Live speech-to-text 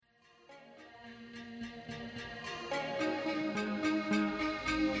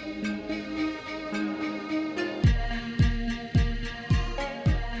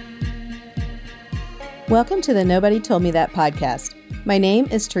Welcome to the Nobody Told Me That podcast. My name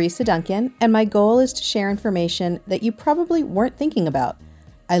is Teresa Duncan, and my goal is to share information that you probably weren't thinking about.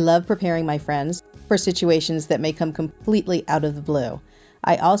 I love preparing my friends for situations that may come completely out of the blue.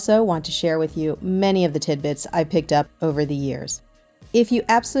 I also want to share with you many of the tidbits I picked up over the years. If you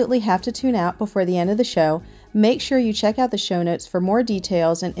absolutely have to tune out before the end of the show, make sure you check out the show notes for more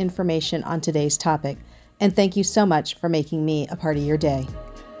details and information on today's topic. And thank you so much for making me a part of your day.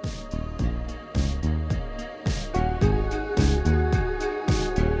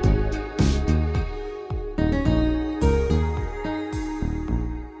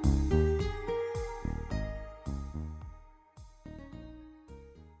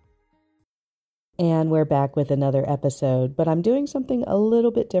 And we're back with another episode, but I'm doing something a little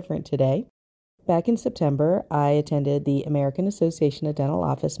bit different today. Back in September, I attended the American Association of Dental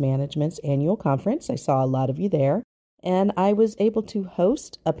Office Management's annual conference. I saw a lot of you there, and I was able to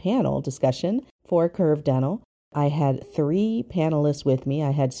host a panel discussion for Curve Dental. I had 3 panelists with me.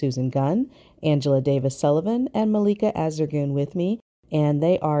 I had Susan Gunn, Angela Davis Sullivan, and Malika Azargun with me, and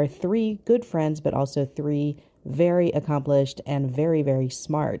they are 3 good friends, but also 3 very accomplished and very, very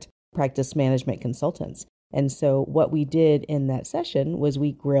smart practice management consultants. And so what we did in that session was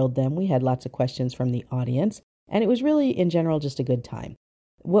we grilled them. We had lots of questions from the audience, and it was really, in general, just a good time.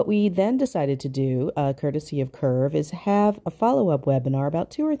 What we then decided to do, courtesy of Curve, is have a follow-up webinar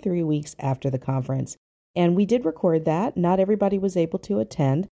about 2 or 3 weeks after the conference. And we did record that. Not everybody was able to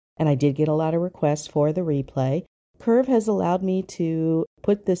attend, and I did get a lot of requests for the replay. Curve has allowed me to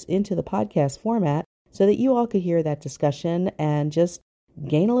put this into the podcast format so that you all could hear that discussion and just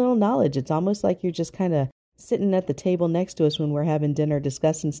gain a little knowledge. It's almost like you're just kind of sitting at the table next to us when we're having dinner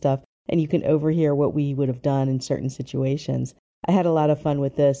discussing stuff, and you can overhear what we would have done in certain situations. I had a lot of fun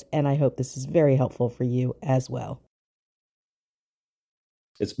with this, and I hope this is very helpful for you as well.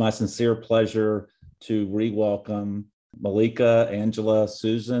 It's my sincere pleasure to re-welcome Malika, Angela,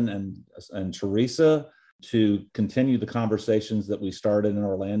 Susan, and Teresa to continue the conversations that we started in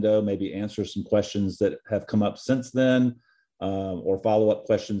Orlando, maybe answer some questions that have come up since then, or follow-up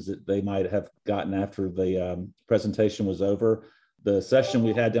questions that they might have gotten after the presentation was over. The session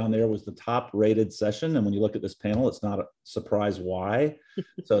we had down there was the top-rated session, and when you look at this panel, it's not a surprise why.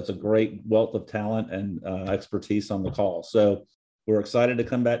 So it's a great wealth of talent and expertise on the call. So we're excited to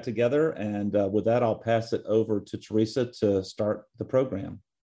come back together, and with that, I'll pass it over to Teresa to start the program.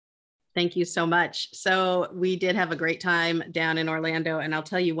 Thank you so much. So we did have a great time down in Orlando, and I'll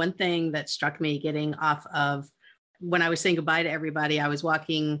tell you one thing that struck me getting off of when I was saying goodbye to everybody. I was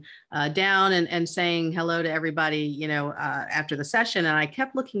walking down and saying hello to everybody, after the session. And I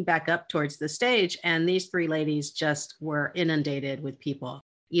kept looking back up towards the stage, and these 3 ladies just were inundated with people.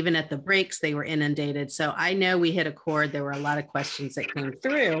 Even at the breaks, they were inundated. So I know we hit a chord. There were a lot of questions that came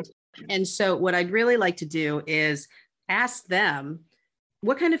through. And so what I'd really like to do is ask them,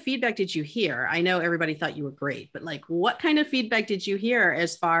 what kind of feedback did you hear? I know everybody thought you were great, but what kind of feedback did you hear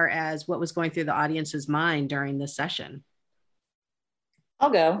as far as what was going through the audience's mind during this session? I'll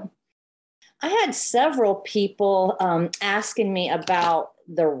go. I had several people asking me about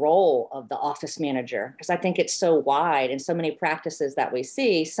the role of the office manager, because I think it's so wide, and so many practices that we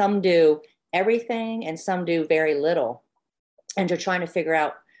see. Some do everything and some do very little. And you're trying to figure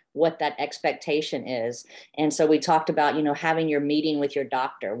out what that expectation is. And so we talked about, having your meeting with your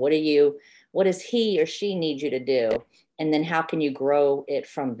doctor. What does he or she need you to do? And then how can you grow it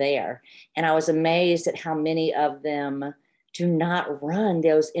from there? And I was amazed at how many of them do not run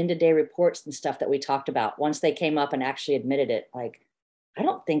those end-of-day reports and stuff that we talked about. Once they came up and actually admitted it, I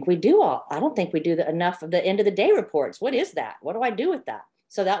don't think we do enough of the end of the day reports. What is that? What do I do with that?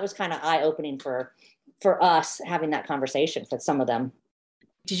 So that was kind of eye-opening for us having that conversation with some of them.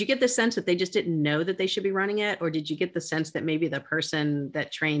 Did you get the sense that they just didn't know that they should be running it? Or did you get the sense that maybe the person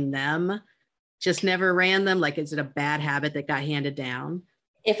that trained them just never ran them? Is it a bad habit that got handed down?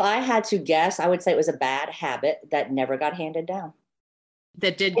 If I had to guess, I would say it was a bad habit that never got handed down.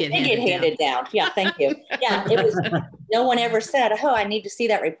 That did get handed down. Yeah, thank you. Yeah, it was. No one ever said, "Oh, I need to see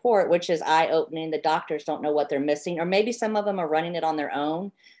that report," which is eye-opening. The doctors don't know what they're missing, or maybe some of them are running it on their own.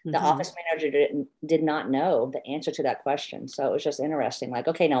 Mm-hmm. The office manager did not know the answer to that question, so it was just interesting.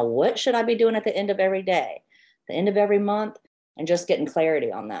 Okay, now what should I be doing at the end of every day, the end of every month, and just getting clarity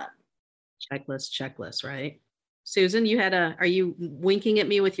on that. Checklist, right? Susan, are you winking at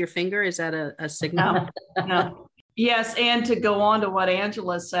me with your finger? Is that a signal? No. Yes, and to go on to what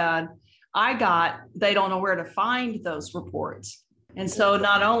Angela said, they don't know where to find those reports. And so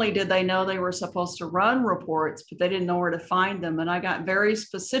not only did they know they were supposed to run reports, but they didn't know where to find them. And I got very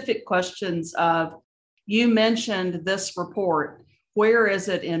specific questions of, you mentioned this report, where is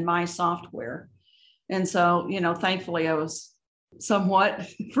it in my software? And so, thankfully I was somewhat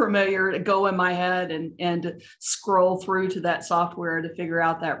familiar to go in my head and scroll through to that software to figure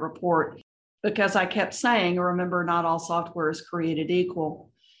out that report, because I kept saying, remember, not all software is created equal.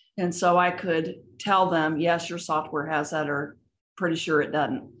 And so I could tell them, yes, your software has that, or pretty sure it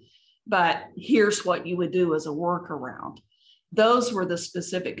doesn't. But here's what you would do as a workaround. Those were the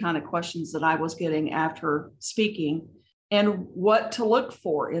specific kind of questions that I was getting after speaking, and what to look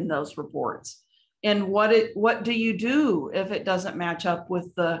for in those reports. And what do you do if it doesn't match up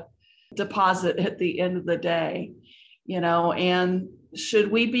with the deposit at the end of the day? And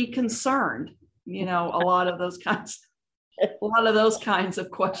should we be concerned? A lot of those kinds of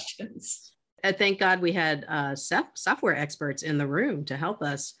questions. Thank God we had software experts in the room to help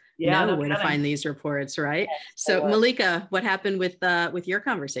us know where to find these reports, right? Yes, so Malika, what happened with your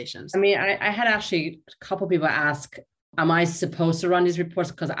conversations? I mean, I had actually a couple people ask, am I supposed to run these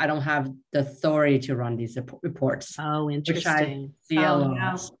reports? Because I don't have the authority to run these reports. Oh, interesting. Which I feel,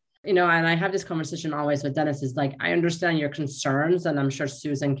 and I have this conversation always with Dennis, is like, I understand your concerns, and I'm sure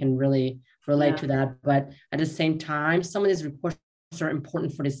Susan can really relate to that. But at the same time, some of these reports are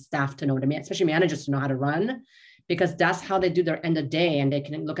important for the staff to know, especially managers to know how to run, because that's how they do their end of day, and they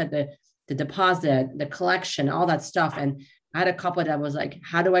can look at the deposit, the collection, all that stuff. And I had a couple that was like,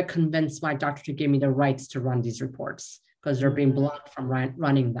 how do I convince my doctor to give me the rights to run these reports? Because they're being blocked from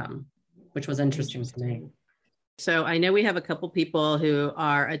running them, which was interesting to me. So I know we have a couple people who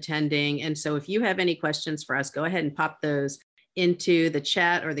are attending. And so if you have any questions for us, go ahead and pop those into the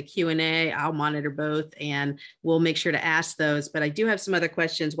chat or the Q&A. I'll monitor both and we'll make sure to ask those. But I do have some other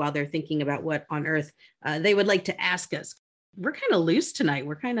questions while they're thinking about what on earth they would like to ask us. We're kind of loose tonight.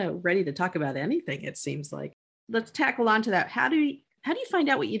 We're kind of ready to talk about anything, it seems like. Let's tackle on to that. How do you find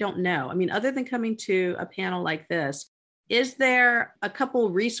out what you don't know? I mean, other than coming to a panel like this, is there a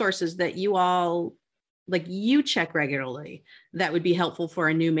couple resources that you all, like, you check regularly that would be helpful for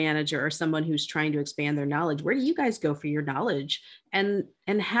a new manager or someone who's trying to expand their knowledge? Where do you guys go for your knowledge? And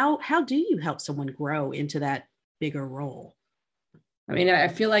how do you help someone grow into that bigger role? I mean, I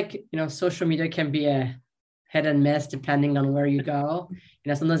feel like, social media can be a hit and miss depending on where you go.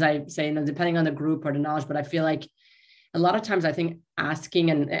 Sometimes I say, depending on the group or the knowledge, but I feel like a lot of times I think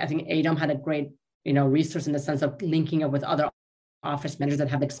asking, and I think ADOM had a great, resource in the sense of linking up with other office managers that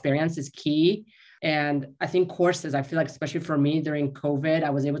have experience is key. And I think courses, I feel like, especially for me during COVID,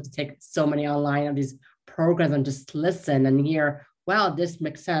 I was able to take so many online of these programs and just listen and hear, wow, this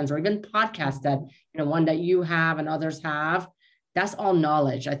makes sense. Or even podcasts that, one that you have and others have, that's all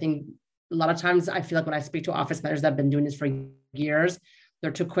knowledge. I think a lot of times I feel like when I speak to office managers that have been doing this for years, they're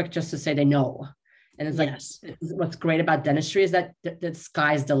too quick just to say they know. And it's like, what's great about dentistry is that the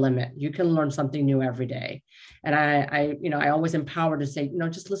sky's the limit. You can learn something new every day. And I always empower to say,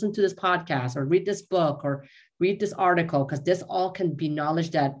 just listen to this podcast or read this book or read this article, because this all can be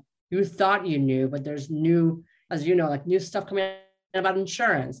knowledge that you thought you knew, but there's new, as like new stuff coming about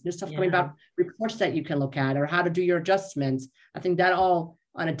insurance, new stuff coming about reports that you can look at, or how to do your adjustments. I think that all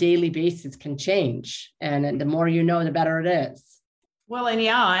on a daily basis can change. And the more you know, the better it is. Well, and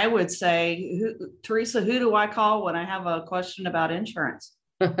I would say, Teresa, who do I call when I have a question about insurance?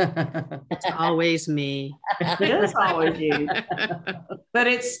 It's always me. It is always you. But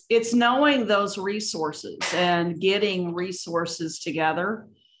it's knowing those resources and getting resources together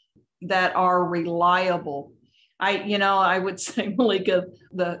that are reliable. I would say, Malika,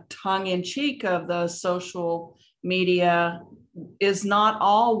 the tongue in cheek of the social media is not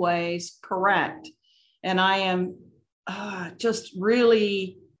always correct. And I am just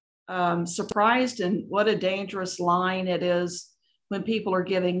really surprised in what a dangerous line it is when people are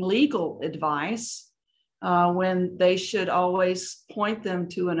giving legal advice when they should always point them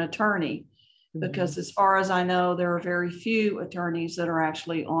to an attorney. Because as far as I know, there are very few attorneys that are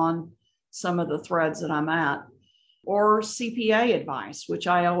actually on some of the threads that I'm at. Or CPA advice, which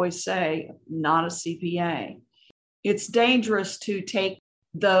I always say, not a CPA. It's dangerous to take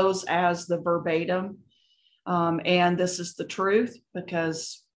those as the verbatim. And this is the truth,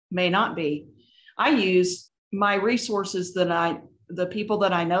 because may not be. I use my resources the people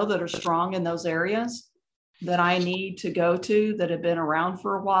that I know that are strong in those areas that I need to go to, that have been around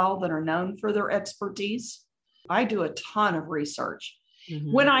for a while, that are known for their expertise. I do a ton of research.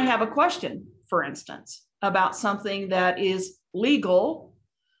 When I have a question, for instance, about something that is legal,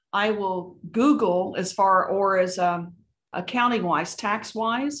 I will Google as accounting wise, tax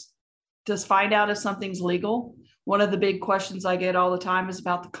wise, to find out if something's legal. One of the big questions I get all the time is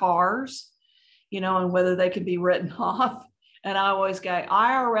about the cars, and whether they can be written off. And I always go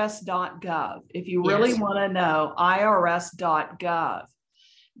irs.gov. If you really want to know, irs.gov,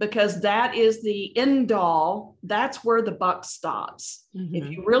 because that is the end all. That's where the buck stops. If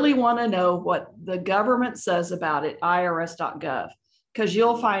you really want to know what the government says about it, irs.gov, because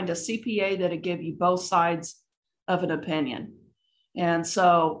you'll find a CPA that'll give you both sides of an opinion. And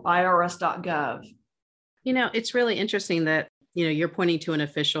so irs.gov. You know, it's really interesting that, you know, you're pointing to an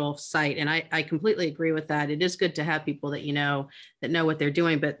official site, and I completely agree with that. It is good to have people that, you know, that know what they're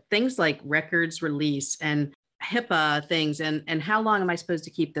doing, but things like records release and HIPAA things and how long am I supposed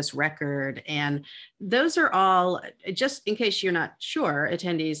to keep this record? And those are all, just in case you're not sure,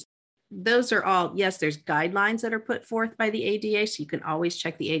 attendees, those are all, yes, there's guidelines that are put forth by the ADA. So you can always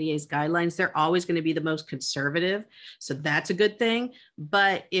check the ADA's guidelines. They're always going to be the most conservative. So that's a good thing.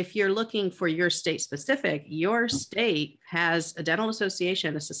 But if you're looking for your state specific, your state has a dental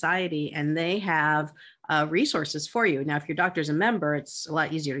association, a society, and they have resources for you. Now, if your doctor's a member, it's a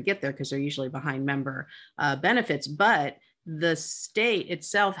lot easier to get there because they're usually behind member benefits. But the state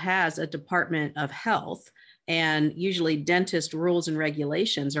itself has a Department of Health, and usually dentist rules and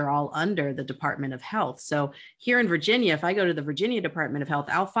regulations are all under the Department of Health. So here in Virginia, if I go to the Virginia Department of Health,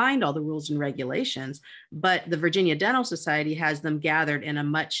 I'll find all the rules and regulations, but the Virginia Dental Society has them gathered in a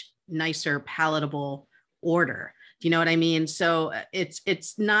much nicer, palatable order. Do you know what I mean? So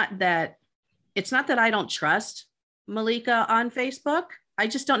it's not that I don't trust Malika on Facebook. I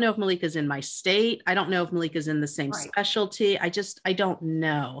just don't know if Malika's in my state. I don't know if Malika's in the same specialty. I don't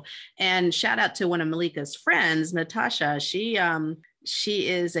know. And shout out to one of Malika's friends, Natasha. She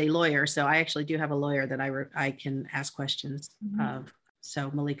is a lawyer. So I actually do have a lawyer that I can ask questions of.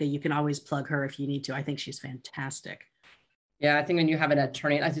 So Malika, you can always plug her if you need to. I think she's fantastic. Yeah, I think when you have an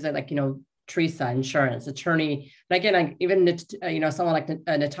attorney, as you said, like, you know, Teresa, insurance attorney, but again, like even, you know, someone like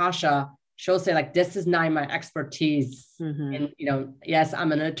Natasha, she'll say like, this is not my expertise. And, you know, yes,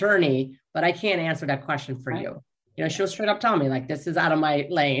 I'm an attorney, but I can't answer that question for you. You know, she'll straight up tell me like, this is out of my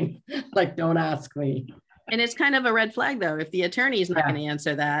lane. Like, don't ask me. And it's kind of a red flag though. If the attorney is not going to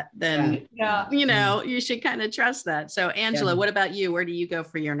answer that, then, you know, you should kind of trust that. So Angela, what about you? Where do you go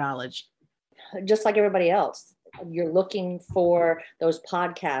for your knowledge? Just like everybody else. You're looking for those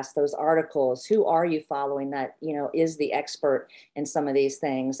podcasts, those articles. Who are you following that, you know, is the expert in some of these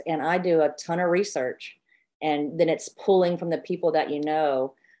things? And I do a ton of research, and then it's pulling from the people that you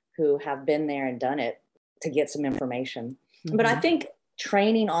know who have been there and done it to get some information. But I think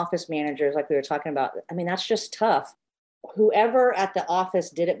training office managers, like we were talking about, I mean, that's just tough. Whoever at the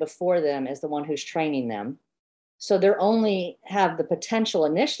office did it before them is the one who's training them. So they're only have the potential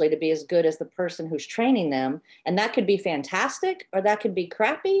initially to be as good as the person who's training them. And that could be fantastic, or that could be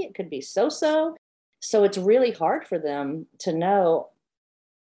crappy. It could be so-so. So it's really hard for them to know,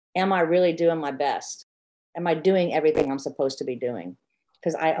 am I really doing my best? Am I doing everything I'm supposed to be doing?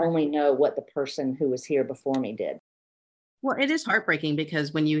 Because I only know what the person who was here before me did. Well, it is heartbreaking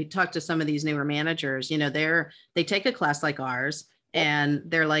because when you talk to some of these newer managers, you know, they take a class like ours, and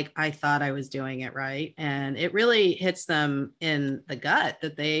they're like, I thought I was doing it right. And it really hits them in the gut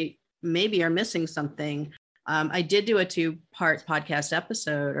that they maybe are missing something. I did do a 2-part podcast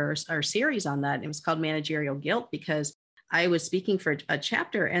episode or series on that. It was called Managerial Guilt, because I was speaking for a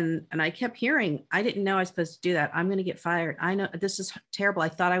chapter and I kept hearing, I didn't know I was supposed to do that. I'm going to get fired. I know this is terrible. I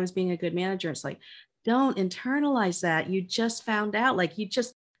thought I was being a good manager. It's like, don't internalize that. You just found out,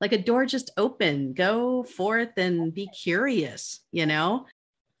 like a door just opened. Go forth and be curious, you know?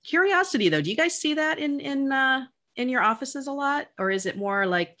 Curiosity though, do you guys see that in your offices a lot? Or is it more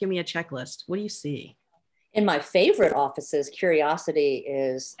like, give me a checklist? What do you see? In my favorite offices, curiosity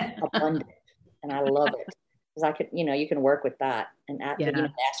is abundant, and I love it. Because I could, you know, you can work with that and you know,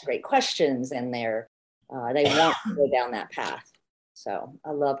 ask great questions, and they want to go down that path. So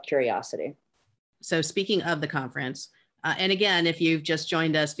I love curiosity. So speaking of the conference, and again, if you've just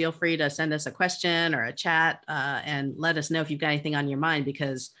joined us, feel free to send us a question or a chat and let us know if you've got anything on your mind,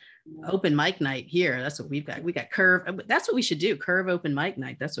 because open mic night here, that's what we've got. We got Curve. That's what we should do. Curve open mic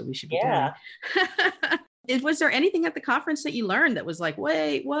night. That's what we should be doing. Was there anything at the conference that you learned that was like,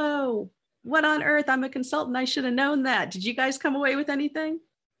 wait, whoa, what on earth? I'm a consultant. I should have known that. Did you guys come away with anything?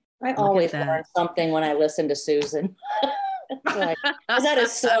 I always learn something when I listen to Susan. Like, 'cause that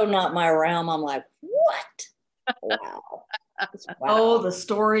is so not my realm. I'm like, what? Wow. Oh, the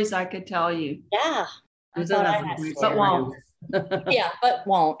stories I could tell you. Yeah. But won't. Yeah, but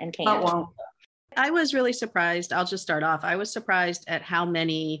won't and can't. But won't. I was really surprised. I'll just start off. I was surprised at how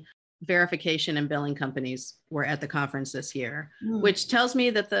many verification and billing companies were at the conference this year, which tells me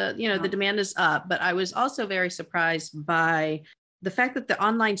that the demand is up. But I was also very surprised by the fact that the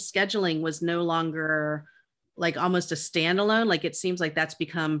online scheduling was no longer like almost a standalone. Like it seems like that's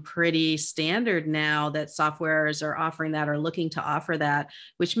become pretty standard now that softwares are offering that or looking to offer that,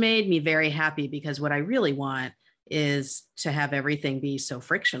 which made me very happy because what I really want is to have everything be so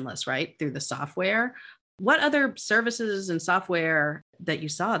frictionless, right? Through the software. What other services and software that you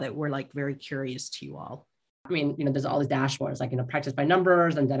saw that were like very curious to you all? I mean, there's all these dashboards, like, practice by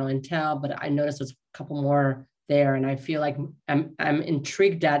numbers and dental intel, but I noticed there's a couple more there. And I feel like I'm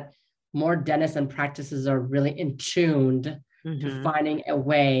intrigued that more dentists and practices are really in tuned to finding a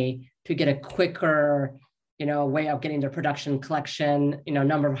way to get a quicker, way of getting their production collection,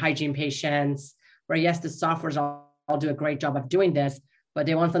 number of hygiene patients, where yes, the softwares all do a great job of doing this, but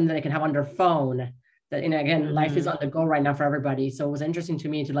they want something that they can have on their phone. That, again, life is on the go right now for everybody. So it was interesting to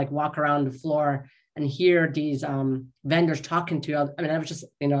me to like walk around the floor and hear these vendors talking to, I was just,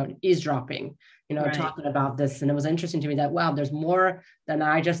 eavesdropping, right, talking about this. And it was interesting to me that, wow, there's more than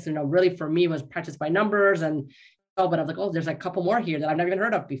I just, really for me was practice by numbers. And, but I was like, oh, there's a couple more here that I've never even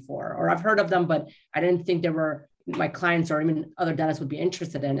heard of before, or I've heard of them, but I didn't think there were my clients or even other dentists would be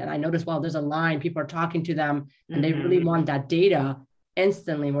interested in. And I noticed, well, there's a line, people are talking to them and they really want that data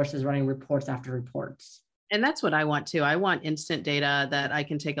instantly versus running reports after reports. And that's what I want too. I want instant data that I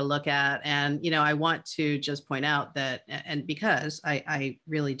can take a look at. And, I want to just point out that, and because I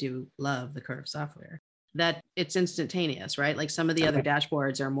really do love the Curve software, that it's instantaneous, right? Like some of the other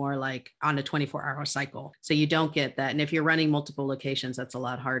dashboards are more like on a 24-hour cycle. So you don't get that. And if you're running multiple locations, that's a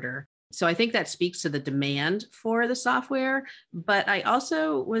lot harder. So I think that speaks to the demand for the software. But I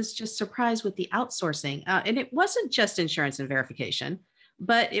also was just surprised with the outsourcing. And it wasn't just insurance and verification,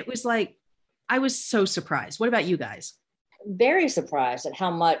 but it was like, I was so surprised. What about you guys? Very surprised at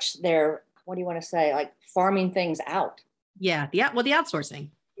how much they're, what do you want to say, like farming things out. Yeah. The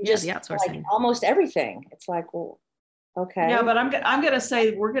outsourcing. Just the outsourcing. Like almost everything. It's like, well, okay. Yeah, but I'm going to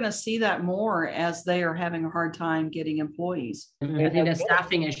say we're going to see that more as they are having a hard time getting employees. I think the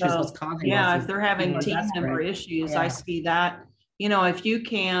staffing issues was causing. Yeah, if they're having team member issues, I see that. If you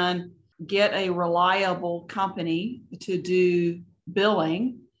can get a reliable company to do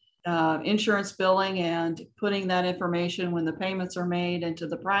billing, insurance billing, and putting that information when the payments are made into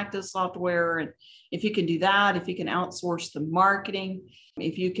the practice software. And if you can do that, if you can outsource the marketing,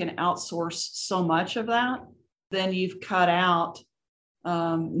 if you can outsource so much of that, then you've cut out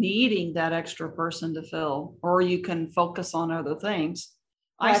needing that extra person to fill, or you can focus on other things.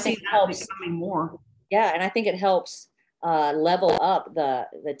 Well, I see that becoming more. Yeah, and I think it helps level up the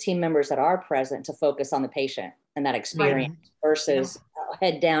team members that are present to focus on the patient and that experience versus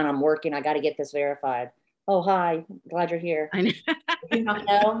head down, I'm working, I got to get this verified. Oh, hi, glad you're here. I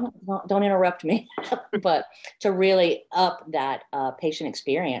know. No, don't interrupt me. But to really up that patient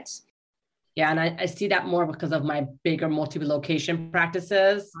experience. Yeah, and I see that more because of my bigger multi-location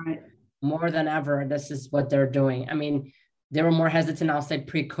practices. Right. More than ever, this is what they're doing. I mean, they were more hesitant, I'll say,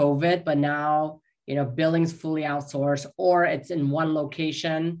 pre-COVID, but now, billing's fully outsourced or it's in one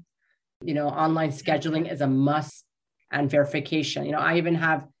location. Online scheduling is a must, and verification. I even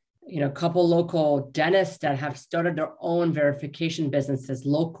have, a couple local dentists that have started their own verification businesses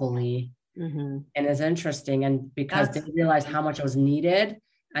locally. And it's interesting. And because they realized how much it was needed,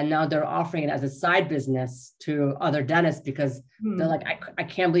 and now they're offering it as a side business to other dentists because they're like, I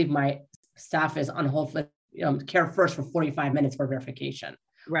can't believe my staff is on hold for care first for 45 minutes for verification.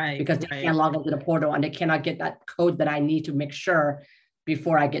 Right. Because they can't log into the portal and they cannot get that code that I need to make sure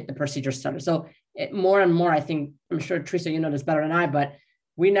before I get the procedure started. So more and more, I think, I'm sure, Teresa, you know this better than I, but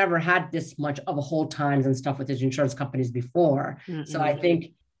we never had this much of a hold times and stuff with these insurance companies before. So I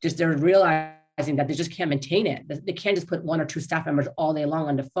think just they're realizing that they just can't maintain it. They can't just put one or two staff members all day long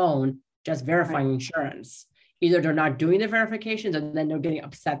on the phone, just verifying insurance. Either they're not doing the verifications and then they're getting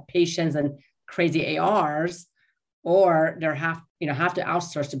upset patients and crazy ARs, or they have to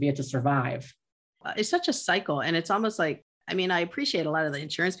outsource to be able to survive. It's such a cycle. And it's almost like, I appreciate a lot of the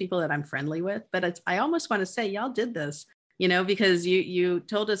insurance people that I'm friendly with, but I almost want to say y'all did this, because you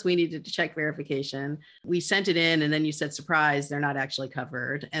told us we needed to check verification. We sent it in and then you said, surprise, they're not actually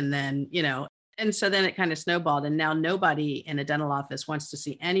covered. And then, and so then it kind of snowballed. And now nobody in a dental office wants to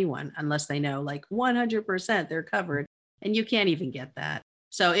see anyone unless they know like 100% they're covered. And you can't even get that.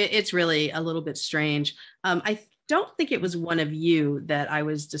 So it's really a little bit strange. I don't think it was one of you that I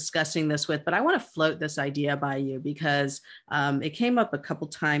was discussing this with, but I want to float this idea by you because it came up a couple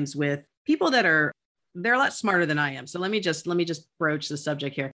times with people they're a lot smarter than I am. So let me just broach the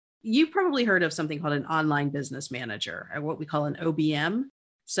subject here. You've probably heard of something called an online business manager, or what we call an OBM.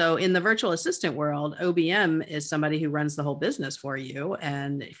 So in the virtual assistant world, OBM is somebody who runs the whole business for you.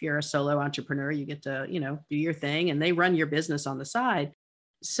 And if you're a solo entrepreneur, you get to, do your thing and they run your business on the side.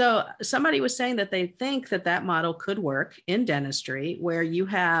 So somebody was saying that they think that that model could work in dentistry, where you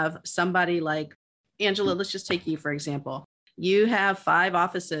have somebody like Angela, let's just take you, for example. You have 5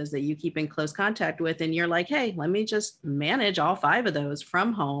 offices that you keep in close contact with, and you're like, hey, let me just manage all 5 of those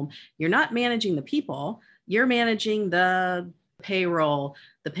from home. You're not managing the people, you're managing the payroll,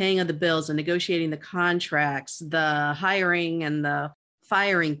 the paying of the bills, and negotiating the contracts, the hiring and the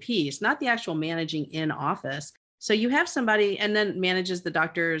firing piece, not the actual managing in office. So you have somebody, and then manages the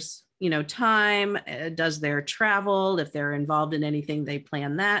doctor's, time, does their travel. If they're involved in anything, they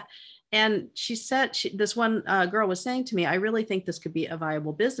plan that. And she said, this one girl was saying to me, I really think this could be a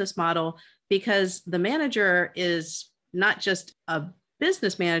viable business model, because the manager is not just a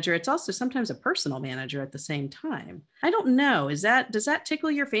business manager, it's also sometimes a personal manager at the same time. I don't know. Does that tickle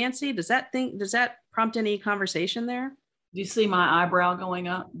your fancy? Does that prompt any conversation there? Do you see my eyebrow going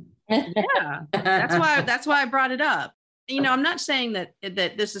up? Yeah, that's why I brought it up. I'm not saying that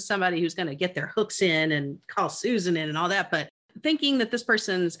this is somebody who's going to get their hooks in and call Susan in and all that, but thinking that this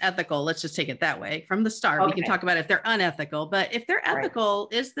person's ethical, let's just take it that way from the start. Okay. We can talk about if they're unethical, but if they're ethical,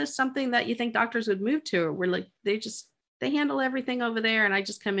 right. Is this something that you think doctors would move to? Or we're like, they handle everything over there, and I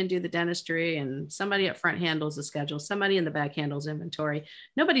just come and do the dentistry, and somebody up front handles the schedule, somebody in the back handles inventory.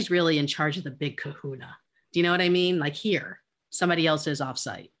 Nobody's really in charge of the big kahuna. Do you know what I mean? Like here, somebody else is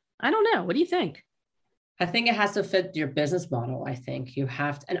offsite. I don't know. What do you think? I think it has to fit your business model. I think you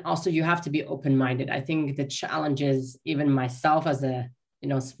have to, and also you have to be open-minded. I think the challenge is, even myself as a,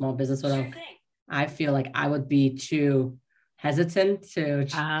 small business owner, I feel like I would be too hesitant to,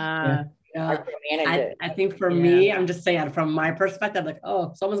 I think for me, I'm just saying from my perspective, like,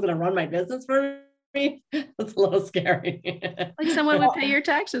 oh, someone's going to run my business for me. That's a little scary. Like someone would pay your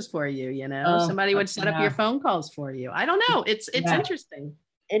taxes for you, somebody would set up your phone calls for you. I don't know. It's interesting.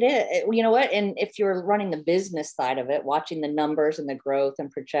 It is, you know what? And if you're running the business side of it, watching the numbers and the growth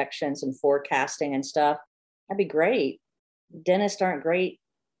and projections and forecasting and stuff, that'd be great. Dentists aren't great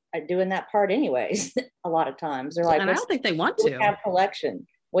at doing that part anyways. A lot of times they're like, and I don't think they want to have collection.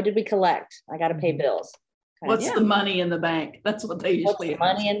 What did we collect? I got to pay bills. What's the money in the bank? That's what they usually ask.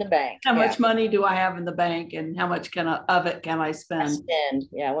 Money in the bank. How much money do I have in the bank, and how much of it can I spend?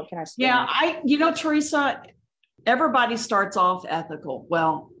 Yeah. What can I spend? Yeah. Teresa, everybody starts off ethical.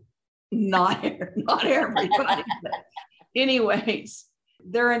 Well, not everybody. Anyways,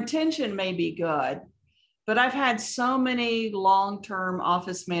 their intention may be good, but I've had so many long-term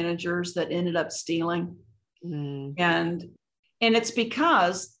office managers that ended up stealing. And it's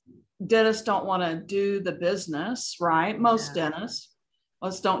because dentists don't want to do the business, right? Most dentists,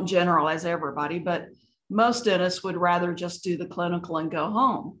 let's don't generalize everybody, but most dentists would rather just do the clinical and go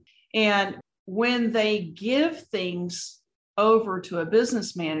home. And when they give things over to a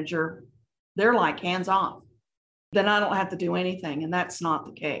business manager, they're like hands off. Then I don't have to do anything. And that's not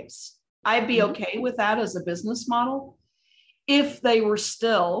the case. I'd be okay with that as a business model if they were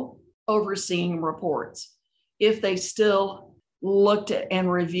still overseeing reports, if they still looked at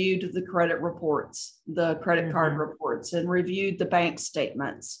and reviewed the credit reports, the credit card reports, and reviewed the bank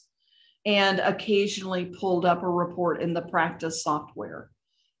statements, and occasionally pulled up a report in the practice software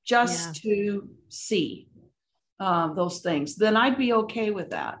just to see those things, then I'd be okay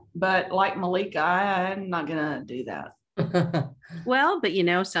with that. But like Malika, I'm not going to do that. Well, but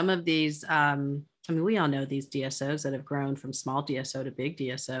some of these, we all know these DSOs that have grown from small DSO to big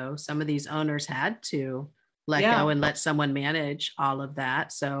DSO. Some of these owners had to let go and let someone manage all of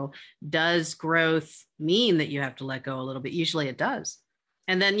that. So does growth mean that you have to let go a little bit? Usually it does.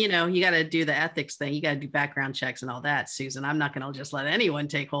 And then, you got to do the ethics thing. You got to do background checks and all that, Susan. I'm not going to just let anyone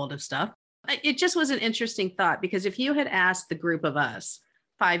take hold of stuff. It just was an interesting thought, because if you had asked the group of us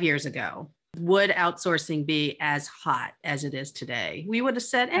 5 years ago, would outsourcing be as hot as it is today? We would have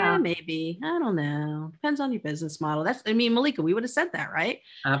said, maybe, I don't know. Depends on your business model. Malika, we would have said that, right?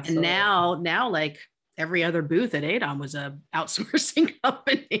 Absolutely. And now like every other booth at ADOM was a outsourcing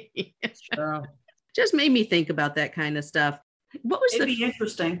company. Sure. Just made me think about that kind of stuff. It'd be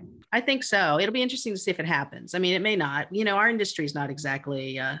interesting. I think so. It'll be interesting to see if it happens. I mean, it may not. Our industry is not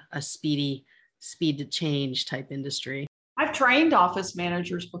exactly a speed to change type industry. I've trained office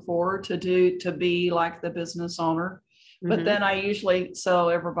managers before to be like the business owner, but then I usually, so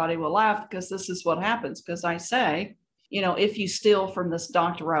everybody will laugh, because this is what happens. Because I say, if you steal from this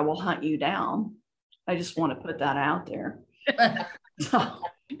doctor, I will hunt you down. I just want to put that out there.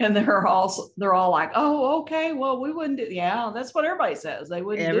 And they're all like, oh, okay, well, we wouldn't do. Yeah, that's what everybody says. They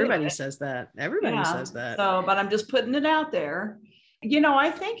wouldn't. Everybody says that. Everybody says that. So, but I'm just putting it out there. I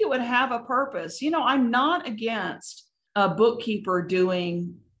think it would have a purpose. I'm not against a bookkeeper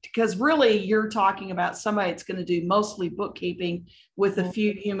doing because really you're talking about somebody that's going to do mostly bookkeeping with a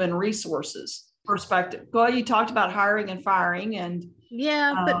few human resources perspective. Well, you talked about hiring and firing and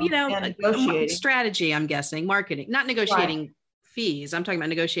but and negotiating strategy, I'm guessing, marketing, not negotiating fees. I'm talking about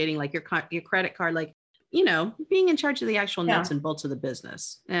negotiating like your credit card, like, being in charge of the actual nuts and bolts of the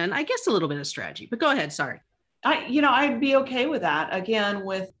business. And I guess a little bit of strategy, but go ahead. Sorry. I'd be okay with that. Again,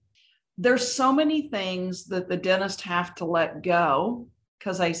 there's so many things that the dentist have to let go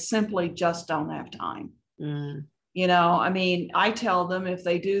because I simply just don't have time. I tell them if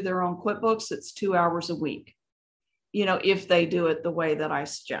they do their own QuickBooks, it's 2 hours a week. If they do it the way that I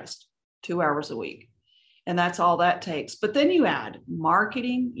suggest, 2 hours a week. And that's all that takes. But then you add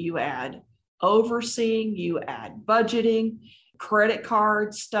marketing, you add overseeing, you add budgeting, credit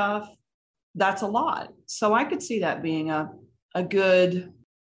card stuff. That's a lot. So I could see that being a good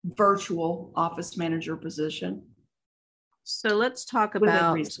virtual office manager position. So let's talk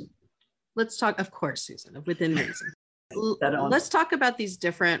about, of course, Susan, within reason. Let's talk about these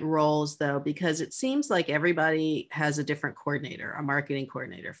different roles though, because it seems like everybody has a different coordinator, a marketing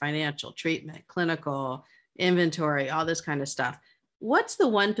coordinator, financial, treatment, clinical, inventory, all this kind of stuff. What's the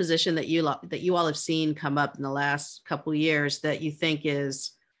one position that you all have seen come up in the last couple of years that you think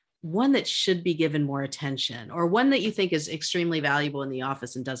is one that should be given more attention, or one that you think is extremely valuable in the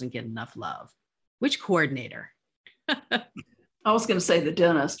office and doesn't get enough love? Which coordinator? I was going to say the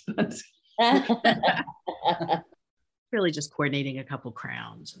dentist, but really just coordinating a couple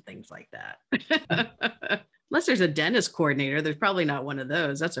crowns and things like that. Unless there's a dentist coordinator, there's probably not one of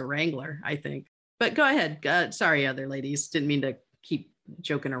those. That's a wrangler, I think. But go ahead. Sorry, other ladies. Didn't mean to keep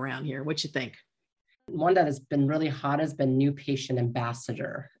joking around here. What you think? One that has been really hot has been new patient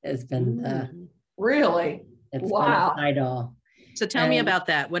ambassador. It's been really? Wow. The title. So tell me about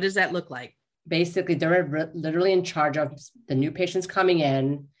that. What does that look like? Basically, they're literally in charge of the new patients coming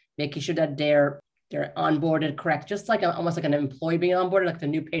in, making sure that they're onboarded correct, just like almost like an employee being onboarded, like the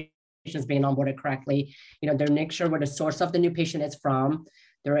new patients being onboarded correctly. They make sure where the source of the new patient is from.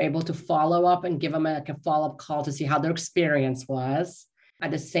 They're able to follow up and give them a follow-up call to see how their experience was. At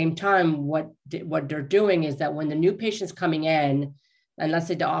the same time, what they're doing is that when the new patient's coming in, and let's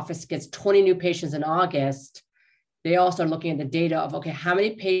say the office gets 20 new patients in August, they also are looking at the data of, okay, how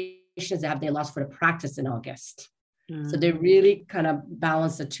many patients have they lost for the practice in August? So they really kind of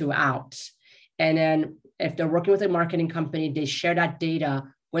balance the two out. And then if they're working with a marketing company, they share that data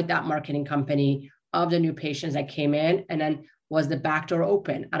with that marketing company of the new patients that came in. And then was the back door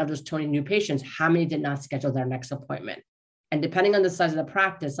open out of those 20 new patients? How many did not schedule their next appointment? And depending on the size of the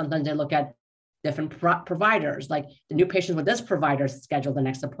practice, sometimes they look at different providers, like the new patients with this provider scheduled the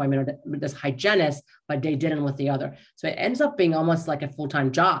next appointment, or with this hygienist, but they didn't with the other. So it ends up being almost like a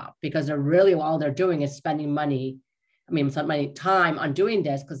full-time job, because all they're doing is spending time on doing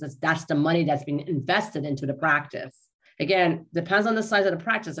this, because that's the money that's being invested into the practice. Again, depends on the size of the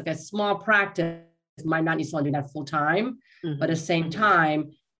practice. Like a small practice might not need someone doing that full time, but at the same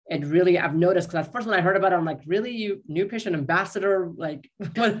time, it really, I've noticed, because at first when I heard about it, I'm like, really, you new patient ambassador? Like,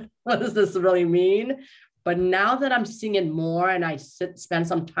 what does this really mean? But now that I'm seeing it more and I spend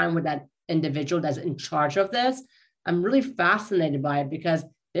some time with that individual that's in charge of this, I'm really fascinated by it, because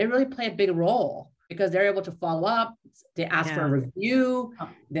they really play a big role, because they're able to follow up. They ask for a review,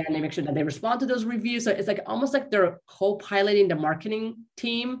 then they make sure that they respond to those reviews. So it's like almost like they're co-piloting the marketing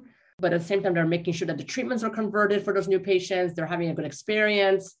team, but at the same time, they're making sure that the treatments are converted for those new patients. They're having a good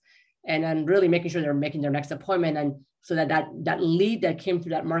experience, and then really making sure they're making their next appointment. And so that lead that came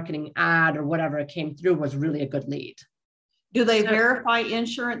through that marketing ad or whatever it came through was really a good lead. Do they verify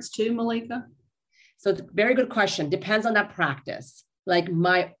insurance too, Malika? So it's a very good question. Depends on that practice. Like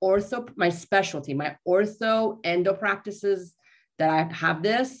my specialty, my ortho endo practices that I have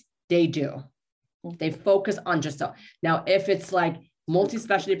this, they do. They focus on just so. Now, if it's like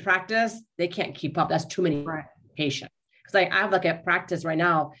multi-specialty practice, they can't keep up. That's too many patients. Because I have like a practice right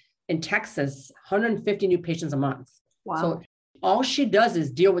now in Texas, 150 new patients a month. Wow. So all she does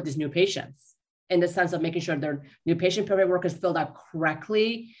is deal with these new patients, in the sense of making sure their new patient paperwork is filled out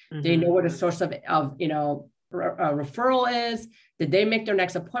correctly. They know where the source of referral is. Did they make their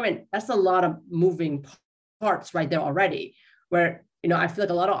next appointment? That's a lot of moving parts right there already, where, I feel like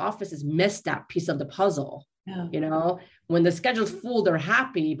a lot of offices miss that piece of the puzzle. Yeah. When the schedule's full, they're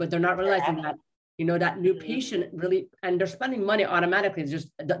happy, but they're not realizing that, that new patient really, and they're spending money automatically, just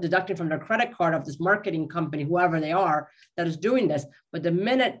deducting from their credit card of this marketing company, whoever they are that is doing this. But the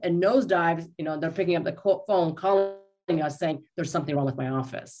minute it nosedives, they're picking up the phone, calling us saying there's something wrong with my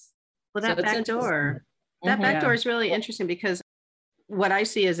office. Well, that back door is really interesting, because what I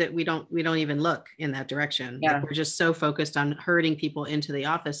see is that we don't even look in that direction. Yeah. Like we're just so focused on herding people into the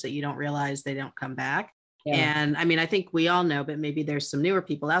office that you don't realize they don't come back. Yeah. And I mean, I think we all know, but maybe there's some newer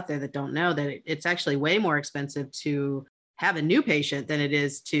people out there that don't know that it's actually way more expensive to have a new patient than it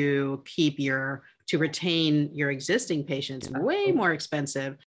is to retain your existing patients. Way more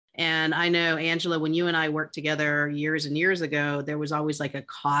expensive. And I know, Angela, when you and I worked together years and years ago, there was always like a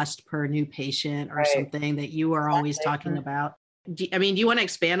cost per new patient or something that you were always talking about. Do you want to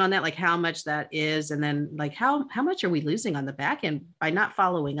expand on that? Like how much that is? And then like how much are we losing on the back end by not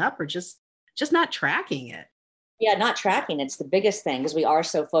following up or just not tracking it? Yeah, not tracking. It's the biggest thing because we are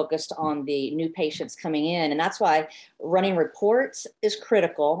so focused on the new patients coming in. And that's why running reports is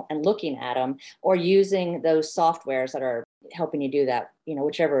critical and looking at them or using those softwares that are helping you do that,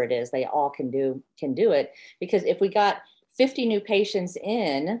 whichever it is, they all can do it. Because if we got 50 new patients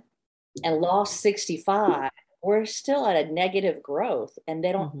in and lost 65, we're still at a negative growth and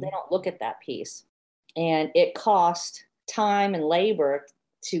they don't look at that piece. And it costs time and labor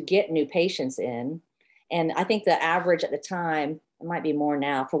to get new patients in. And I think the average at the time, it might be more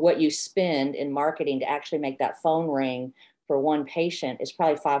now, for what you spend in marketing to actually make that phone ring for one patient is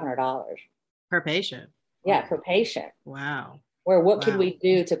probably $500. Per patient? Yeah, per patient. Wow. Where what could we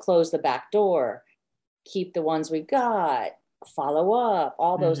do to close the back door, keep the ones we've got, follow up,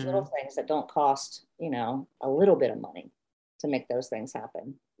 all those little things that don't cost, a little bit of money to make those things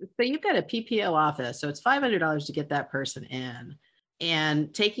happen. So you've got a PPO office, so it's $500 to get that person in.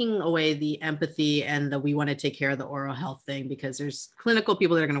 And taking away the empathy and we want to take care of the oral health thing because there's clinical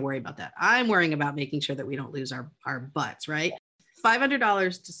people that are going to worry about that. I'm worrying about making sure that we don't lose our butts, right?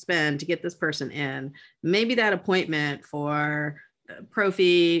 $500 to spend to get this person in. Maybe that appointment for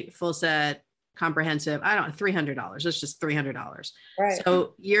prophy, full set, comprehensive, $300. It's just $300. Right.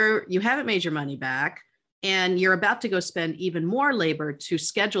 So you haven't made your money back and you're about to go spend even more labor to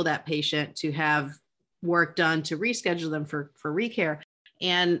schedule that patient to have work done to reschedule them for recare.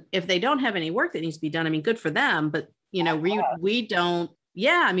 And if they don't have any work that needs to be done, good for them, but we don't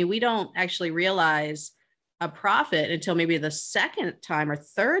actually realize a profit until maybe the second time or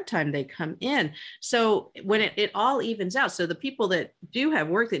third time they come in. So when it all evens out, so the people that do have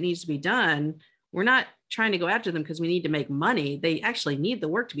work that needs to be done, we're not trying to go after them because we need to make money. They actually need the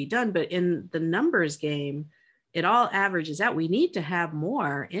work to be done, but in the numbers game, it all averages out. We need to have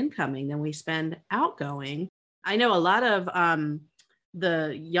more incoming than we spend outgoing. I know a lot of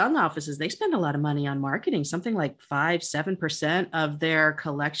the young offices, they spend a lot of money on marketing, something like 5-7% of their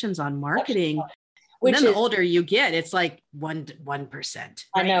collections on marketing. And then the older you get, it's like 1%.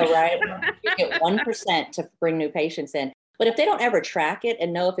 I know, right? You get 1% to bring new patients in. But if they don't ever track it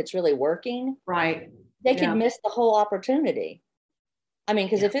and know if it's really working, right, they could miss the whole opportunity.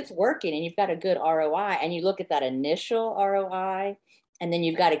 Because if it's working and you've got a good ROI and you look at that initial ROI, and then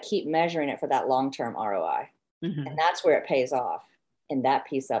you've got to keep measuring it for that long-term ROI. Mm-hmm. And that's where it pays off in that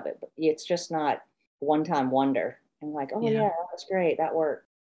piece of it. But it's just not one-time wonder. And like, oh yeah, that was great. That worked.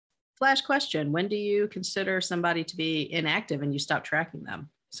 Flash question. When do you consider somebody to be inactive and you stop tracking them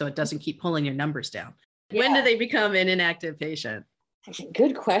so it doesn't keep pulling your numbers down? Yeah. When do they become an inactive patient?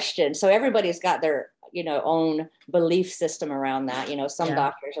 Good question. So everybody's got their own belief system around that. Some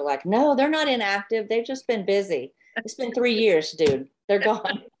doctors are like, no, they're not inactive. They've just been busy. It's been 3 years, dude. They're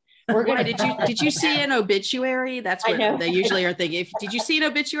gone. Did you see an obituary? That's what they usually are thinking. Did you see an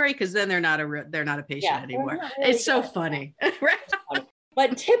obituary? Because then they're not a patient anymore. Really it's so funny.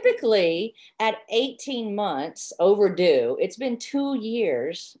 But typically at 18 months overdue, it's been 2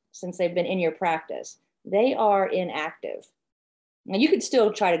 years since they've been in your practice. They are inactive. Now, you could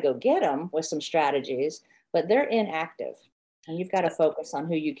still try to go get them with some strategies, but they're inactive. And you've got to focus on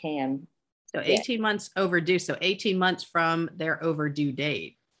who you can. So 18 months overdue. So 18 months from their overdue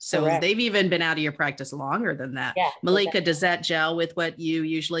date. So Correct. They've even been out of your practice longer than that. Yeah, Malika, exactly. Does that gel with what you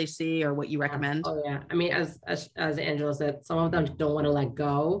usually see or what you recommend? Oh, yeah. As Angela said, some of them don't want to let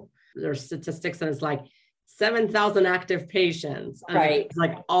go. There's statistics and it's like 7,000 active patients. Right. It's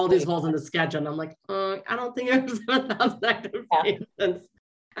like all these holes in the schedule. And I'm like, I don't think I have 7,000 active patients. And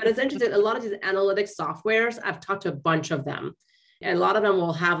it's interesting. A lot of these analytics softwares, I've talked to a bunch of them. And a lot of them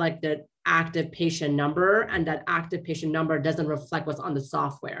will have like the active patient number, and that active patient number doesn't reflect what's on the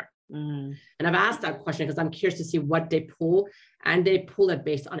software. Mm. And I've asked that question because I'm curious to see what they pull, and they pull it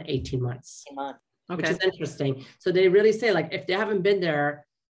based on 18 months, which is interesting. So they really say like, if they haven't been there,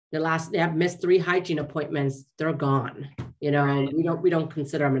 they have missed 3 hygiene appointments, they're gone. Right. We don't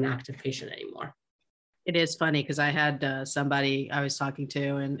consider them an active patient anymore. It is funny because I had somebody I was talking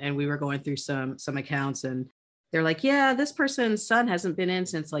to, and we were going through some accounts, and they're like, yeah, this person's son hasn't been in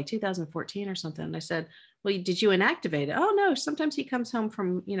since like 2014 or something. And I said, well, did you inactivate it? Oh no, sometimes he comes home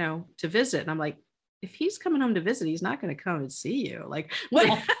from, to visit. And I'm like, if he's coming home to visit, he's not going to come and see you. Like what?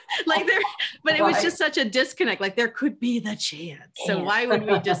 Like there, but it was just such a disconnect. Like there could be the chance. So why would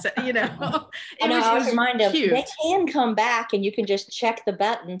we just, I was reminded they can come back and you can just check the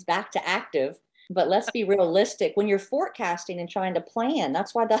buttons back to active. But let's be realistic. When you're forecasting and trying to plan,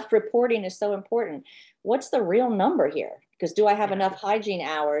 that's why the reporting is so important. What's the real number here? Because do I have enough hygiene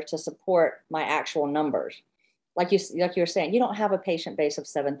hours to support my actual numbers? Like you were saying, you don't have a patient base of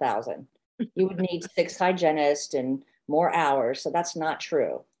 7,000. You would need 6 hygienists and more hours. So that's not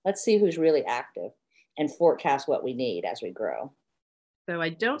true. Let's see who's really active and forecast what we need as we grow. So I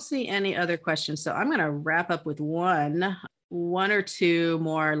don't see any other questions. So I'm going to wrap up with one or two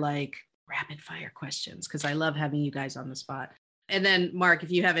more like rapid fire questions, because I love having you guys on the spot. And then Mark,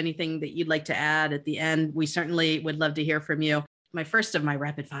 if you have anything that you'd like to add at the end, we certainly would love to hear from you. My first of my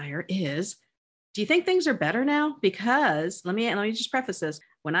rapid fire is, do you think things are better now? Because let me just preface this.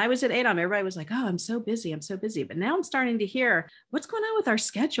 When I was at ADOM, everybody was like, oh, I'm so busy. But now I'm starting to hear what's going on with our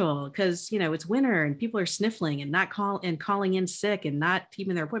schedule, because, it's winter and people are sniffling and calling in sick and not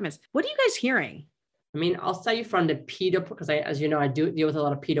keeping their appointments. What are you guys hearing? I mean, I'll tell you from the pedo, because as you know, I do deal with a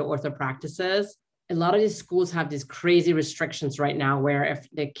lot of pedo ortho practices. A lot of these schools have these crazy restrictions right now where if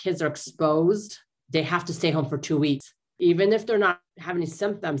the kids are exposed, they have to stay home for 2 weeks. Even if they're not having any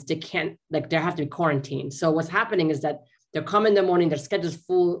symptoms, they can't, they have to be quarantined. So what's happening is that they're coming in the morning, their schedule's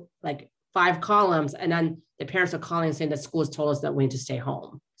full, 5 columns, and then the parents are calling and saying that school has told us that we need to stay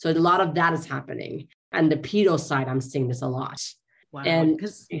home. So a lot of that is happening. And the pedo side, I'm seeing this a lot. Wow. And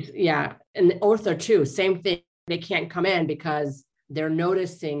and ortho too, same thing. They can't come in because they're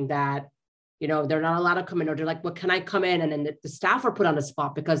noticing that, they're not allowed to come in, or they're like, well, can I come in? And then the staff are put on the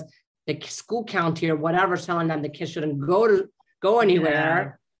spot because the school county or whatever's telling them the kids shouldn't go anywhere.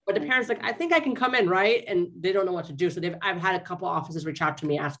 Yeah. But the parents I think I can come in, right? And they don't know what to do. So I've had a couple of offices reach out to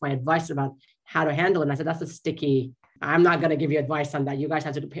me, ask my advice about how to handle it. And I said, that's a sticky, I'm not going to give you advice on that. You guys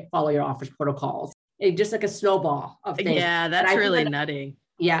have to follow your office protocols. It's just like a snowball of things. Yeah, that's really nutty.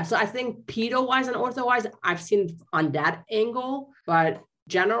 Yeah. So I think pedo wise and ortho wise, I've seen on that angle, but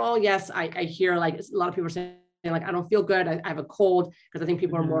general, yes, I hear a lot of people are saying, I don't feel good. I have a cold, because I think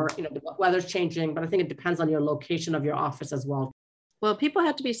people are more, the weather's changing, but I think it depends on your location of your office as well. Well, people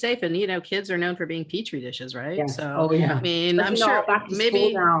have to be safe, and kids are known for being petri dishes, right? Yeah. So, I mean, I'm sure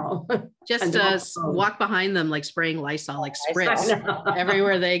maybe just walk behind them, spraying Lysol, spritz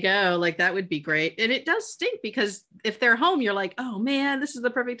everywhere they go. That would be great. And it does stink, because if they're home, you're like, oh man, this is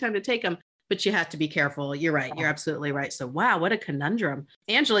the perfect time to take them. But you have to be careful. You're right. You're absolutely right. So, wow, what a conundrum.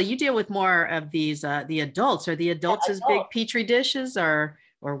 Angela, you deal with more of these, the adults. Are the adults as big petri dishes or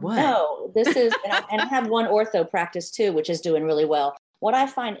what? No, this is, and I have one ortho practice too, which is doing really well. What I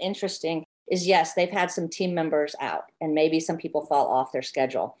find interesting is, yes, they've had some team members out, and maybe some people fall off their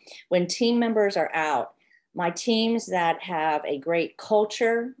schedule. When team members are out, my teams that have a great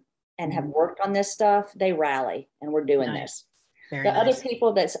culture and have worked on this stuff, they rally, and we're doing this. Very the other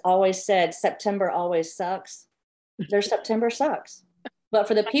people that's always said September always sucks, their September sucks. But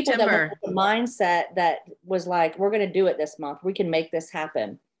for the people that went with the mindset that was like, we're going to do it this month, we can make this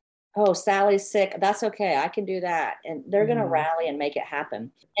happen. Oh, Sally's sick. That's okay. I can do that. And they're going to rally and make it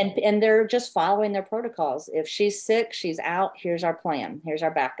happen. And they're just following their protocols. If she's sick, she's out. Here's our plan. Here's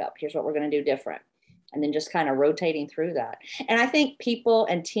our backup. Here's what we're going to do different. And then just kind of rotating through that. And I think people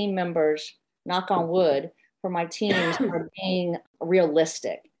and team members, knock on wood, for my teams are being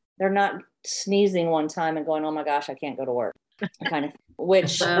realistic. They're not sneezing one time and going, oh my gosh, I can't go to work. Kind of,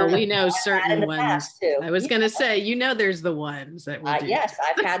 which we know certain ones. I was going to say, there's the ones that we do. Yes,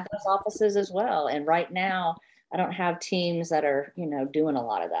 I've had those offices as well. And right now, I don't have teams that are, doing a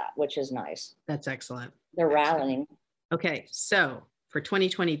lot of that, which is nice. That's excellent. They're rallying. Okay, so for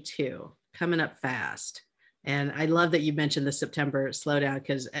 2022, coming up fast. And I love that you mentioned the September slowdown,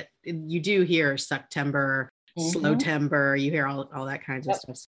 because you do hear September, Slowtember, you hear all that kinds of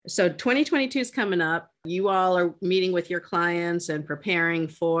stuff. So 2022 is coming up. You all are meeting with your clients and preparing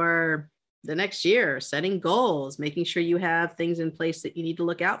for the next year, setting goals, making sure you have things in place that you need to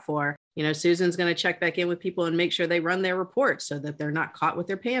look out for. Susan's going to check back in with people and make sure they run their reports so that they're not caught with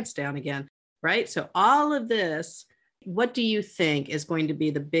their pants down again, right? So all of this, what do you think is going to be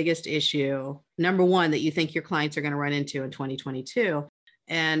the biggest issue, number one, that you think your clients are going to run into in 2022?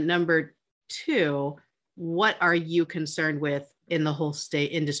 And number two, what are you concerned with in the whole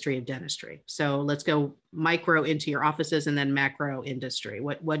state industry of dentistry? So let's go micro into your offices and then macro industry.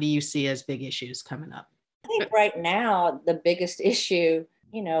 What do you see as big issues coming up? I think right now, the biggest issue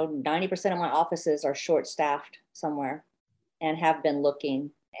 90% of my offices are short-staffed somewhere and have been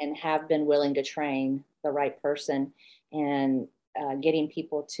looking and have been willing to train the right person and getting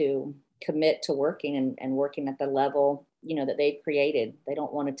people to commit to working and working at the level, that they've created. They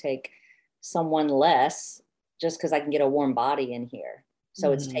don't want to take someone less just because I can get a warm body in here.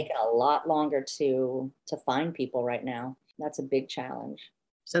 So it's taken a lot longer to find people right now. That's a big challenge.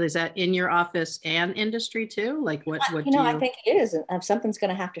 So is that in your office and industry too? Like what do you? I think it is. Something's going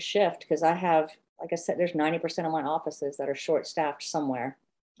to have to shift because I have, like I said, there's 90% of my offices that are short-staffed somewhere.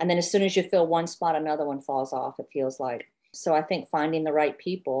 And then as soon as you fill one spot, another one falls off, it feels like. So I think finding the right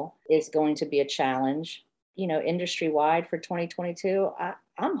people is going to be a challenge, industry-wide for 2022.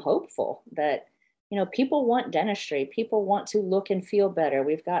 I'm hopeful that, people want dentistry. People want to look and feel better.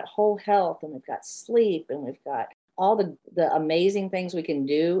 We've got whole health and we've got sleep and we've got all the amazing things we can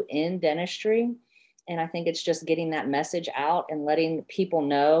do in dentistry. And I think it's just getting that message out and letting people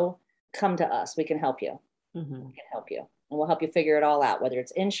know, come to us. We can help you. We can help you. And we'll help you figure it all out, whether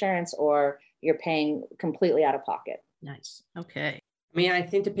it's insurance or you're paying completely out of pocket. Nice. Okay. I mean, I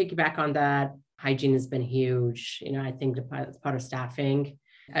think to piggyback on that, hygiene has been huge. I think it's part of staffing.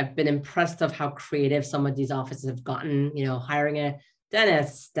 I've been impressed of how creative some of these offices have gotten, hiring a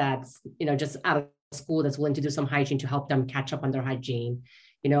dentist that's, just out of school that's willing to do some hygiene to help them catch up on their hygiene.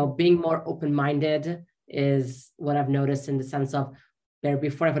 Being more open-minded is what I've noticed in the sense of where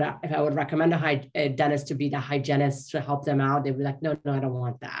before if I would recommend a dentist to be the hygienist to help them out, they'd be like, no, I don't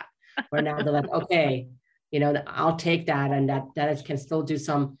want that. Where now they're like, okay, I'll take that. And that dentist can still do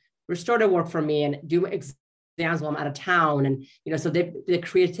some restorative work for me and do exams while I'm out of town. And, so the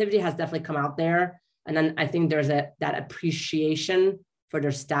creativity has definitely come out there. And then I think there's that appreciation for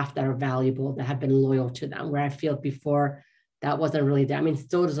their staff that are valuable, that have been loyal to them, where I feel before that wasn't really there. I mean,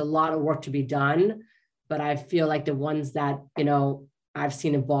 still there's a lot of work to be done, but I feel like the ones that, I've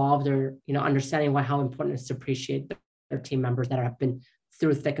seen evolved or, understanding how important it is to appreciate their team members that have been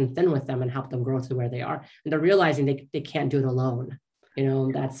through thick and thin with them and help them grow to where they are. And they're realizing they can't do it alone.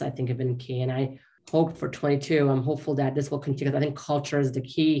 That's, I think, have been key. And I hope for 22, I'm hopeful that this will continue. I think culture is the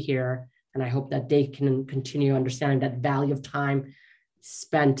key here. And I hope that they can continue understanding that value of time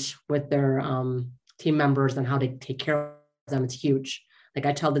spent with their team members and how they take care of them. It's huge. Like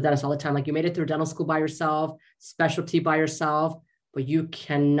I tell the dentist all the time, like you made it through dental school by yourself, specialty by yourself, but you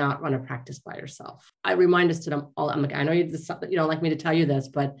cannot run a practice by yourself. I remind this to them all. I'm like, I know you don't like me to tell you this,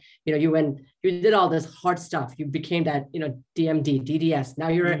 but you did all this hard stuff. You became that, DMD, DDS. Now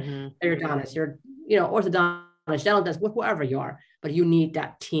you're a periodontist, you're, orthodontist, dental dentist, whoever you are, but you need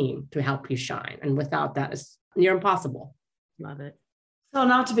that team to help you shine. And without that, it's near impossible. Love it. So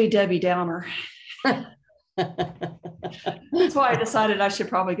not to be Debbie Downer. That's why I decided I should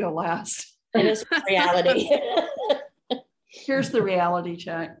probably go last. It is reality. Here's the reality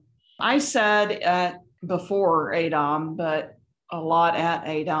check. I said before ADOM, but a lot at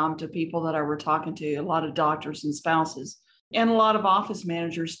ADOM to people that I were talking to, a lot of doctors and spouses, and a lot of office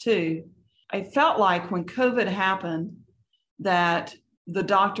managers too. I felt like when COVID happened that the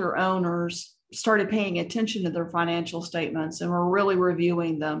doctor owners started paying attention to their financial statements and were really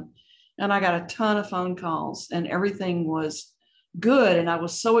reviewing them. And I got a ton of phone calls and everything was good. And I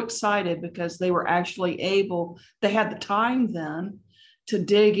was so excited because they were actually they had the time then to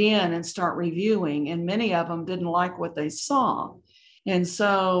dig in and start reviewing. And many of them didn't like what they saw. And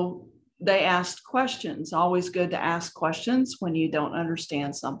so they asked questions. Always good to ask questions when you don't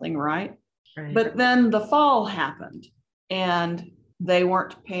understand something, right? But then the fall happened and they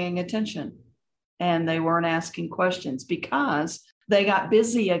weren't paying attention and they weren't asking questions because they got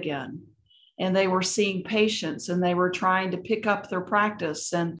busy again. And they were seeing patients and they were trying to pick up their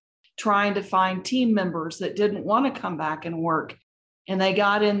practice and trying to find team members that didn't want to come back and work. And they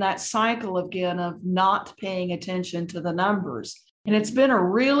got in that cycle again of not paying attention to the numbers. And it's been a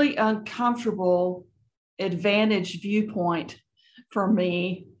really uncomfortable advantage viewpoint for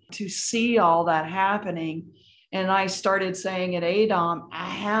me to see all that happening. And I started saying at ADOM, I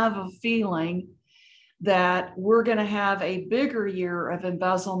have a feeling that we're going to have a bigger year of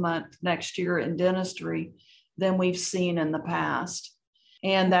embezzlement next year in dentistry than we've seen in the past.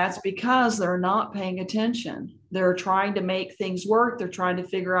 And that's because they're not paying attention. They're trying to make things work. They're trying to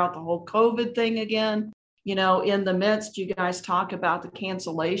figure out the whole COVID thing again. In the midst, you guys talk about the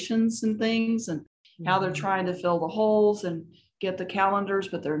cancellations and things and how they're trying to fill the holes and get the calendars,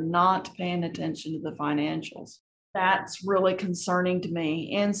 but they're not paying attention to the financials. That's really concerning to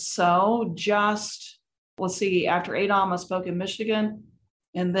me. And so let's see, after ADOM, I spoke in Michigan.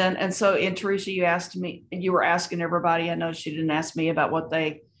 And so Teresa, you asked me, you were asking everybody, I know she didn't ask me about what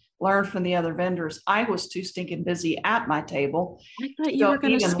they learn from the other vendors. I was too stinking busy at my table. I thought you were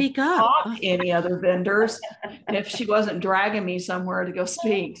going to speak up. Talk to any other vendors if she wasn't dragging me somewhere to go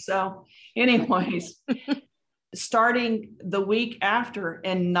speak. So anyways, starting the week after,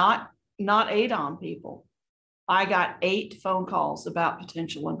 and not ADOM people, I got 8 phone calls about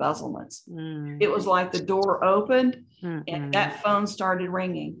potential embezzlements. It was like the door opened and that phone started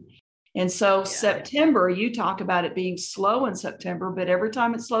ringing. And so September, you talk about it being slow in September, but every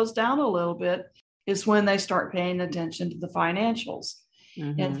time it slows down a little bit is when they start paying attention to the financials.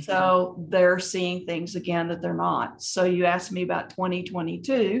 And so they're seeing things again that they're not. So you asked me about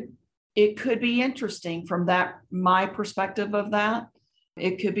 2022. It could be interesting from my perspective of that.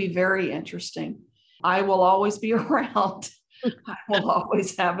 It could be very interesting. I will always be around. I will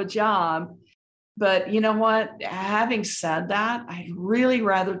always have a job. But you know what? Having said that, I'd really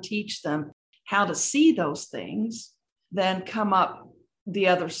rather teach them how to see those things than come up the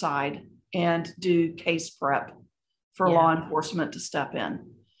other side and do case prep for law enforcement to step in.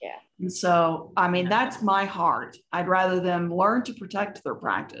 Yeah. And so, I mean, that's my heart. I'd rather them learn to protect their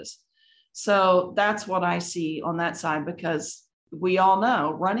practice. So that's what I see on that side, because we all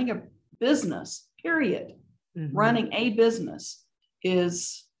know running a business, period, running a business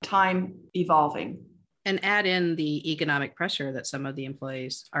is time evolving. And add in the economic pressure that some of the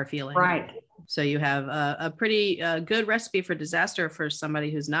employees are feeling. Right. So you have a pretty good recipe for disaster for somebody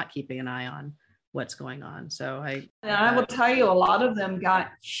who's not keeping an eye on what's going on. So I will tell you, a lot of them got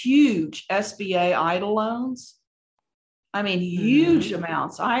huge SBA EIDL loans. I mean, huge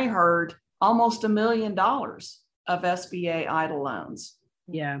amounts. I heard almost $1 million of SBA EIDL loans.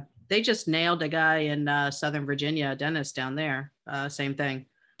 Yeah. They just nailed a guy in Southern Virginia, a dentist down there. Same thing.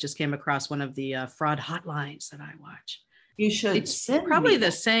 Just came across one of the fraud hotlines that I watch. You should. It's probably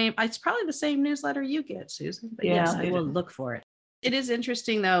the same. It's probably the same newsletter you get, Susan. But yes, I will look for it. It is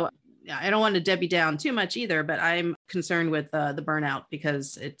interesting, though. I don't want to Debbie down too much either, but I'm concerned with the burnout,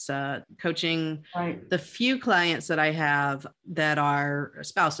 because it's coaching the few clients that I have that are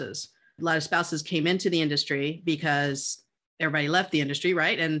spouses. A lot of spouses came into the industry because everybody left the industry,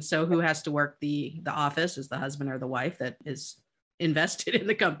 right? And so who has to work the office is the husband or the wife that is invested in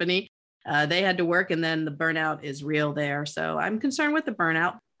the company. They had to work, and then the burnout is real there. So I'm concerned with the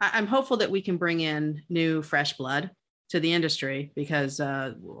burnout. I'm hopeful that we can bring in new, fresh blood to the industry, because,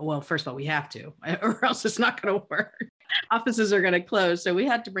 well, first of all, we have to, or else it's not going to work. Offices are going to close. So we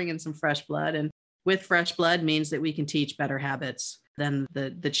had to bring in some fresh blood, and with fresh blood means that we can teach better habits than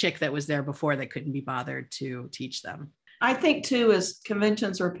the chick that was there before that couldn't be bothered to teach them. I think too, as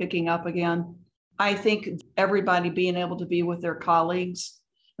conventions are picking up again, I think everybody being able to be with their colleagues.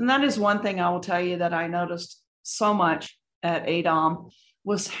 And that is one thing I will tell you that I noticed so much at ADOM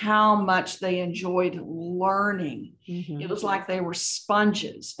was how much they enjoyed learning. It was like they were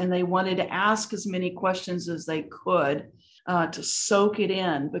sponges, and they wanted to ask as many questions as they could to soak it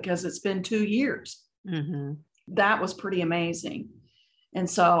in, because it's been 2 years. That was pretty amazing. And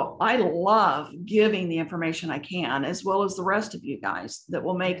so I love giving the information I can, as well as the rest of you guys, that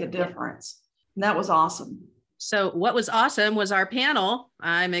will make a difference. And that was awesome. So what was awesome was our panel.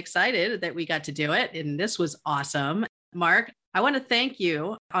 I'm excited that we got to do it, and this was awesome. Mark, I want to thank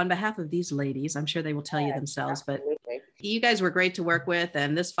you on behalf of these ladies. I'm sure they will tell you themselves, but you guys were great to work with,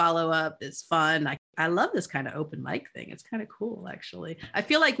 and this follow-up is fun. I love this kind of open mic thing. It's kind of cool, actually. I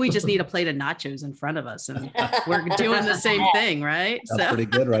feel like we just need a plate of nachos in front of us, and we're doing the same thing, right? That's pretty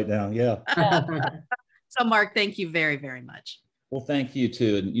good right now. Yeah. So Mark, thank you very, very much. Well, thank you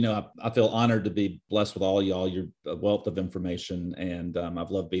too. And, you know, I feel honored to be blessed with all y'all, your wealth of information. And I've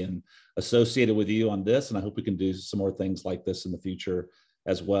loved being associated with you on this. And I hope we can do some more things like this in the future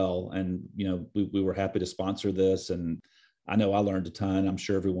as well. And, you know, we were happy to sponsor this. And I know I learned a ton. I'm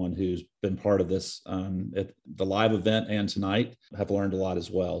sure everyone who's been part of this at the live event and tonight have learned a lot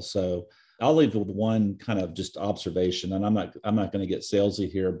as well. So I'll leave with one kind of just observation. And I'm not going to get salesy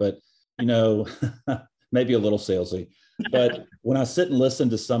here, but, you know, maybe a little salesy. But when I sit and listen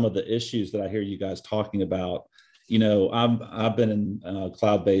to some of the issues that I hear you guys talking about, you know, I've been in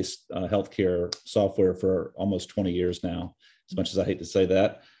cloud-based healthcare software for almost 20 years now, as much as I hate to say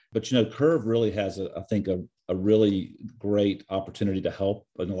that. But, you know, Curve really has, I think, a really great opportunity to help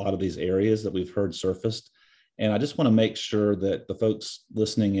in a lot of these areas that we've heard surfaced. And I just want to make sure that the folks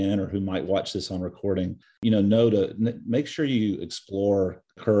listening in or who might watch this on recording, you know to make sure you explore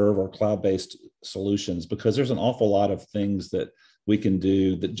Curve or cloud-based solutions, because there's an awful lot of things that we can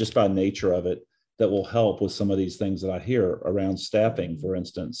do that just by nature of it that will help with some of these things that I hear around staffing, for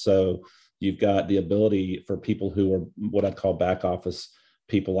instance. So you've got the ability for people who are what I call back office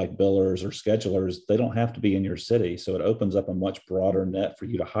people like billers or schedulers, they don't have to be in your city. So it opens up a much broader net for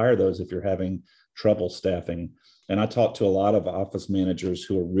you to hire those if you're having trouble staffing. And I talk to a lot of office managers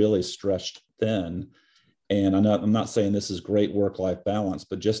who are really stretched thin. And I'm not saying this is great work-life balance,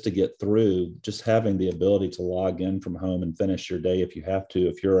 but just to get through, just having the ability to log in from home and finish your day if you have to,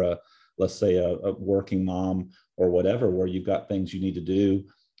 if you're let's say a working mom or whatever, where you've got things you need to do,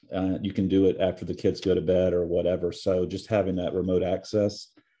 you can do it after the kids go to bed or whatever. So just having that remote access.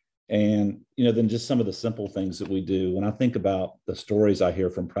 And, then just some of the simple things that we do. When I think about the stories I hear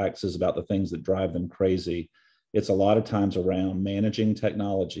from practices about the things that drive them crazy, it's a lot of times around managing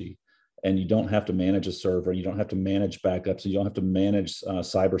technology. And you don't have to manage a server, you don't have to manage backups, and you don't have to manage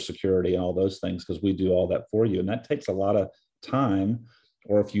cybersecurity and all those things, because we do all that for you. And that takes a lot of time,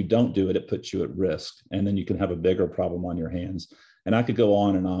 or if you don't do it, it puts you at risk. And then you can have a bigger problem on your hands. And I could go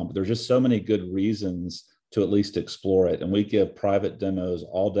on, but there's just so many good reasons to at least explore it. And we give private demos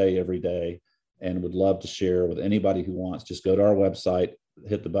all day, every day, and would love to share with anybody who wants. Just go to our website,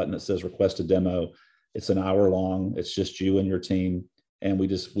 hit the button that says request a demo. It's an hour long. It's just you and your team. And we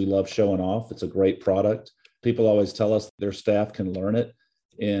love showing off. It's a great product. People always tell us their staff can learn it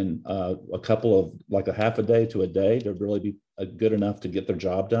in a couple of, like a half a day to a day, to really be good enough to get their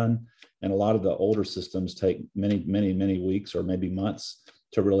job done. And a lot of the older systems take many, many, many weeks or maybe months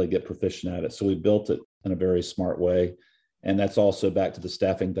to really get proficient at it. So we built it in a very smart way. And that's also back to the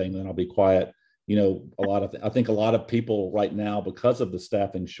staffing thing. Then I'll be quiet. I think a lot of people right now, because of the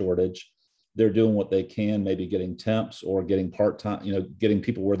staffing shortage, they're doing what they can, maybe getting temps or getting part-time, getting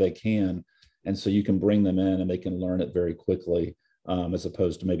people where they can. And so you can bring them in and they can learn it very quickly, as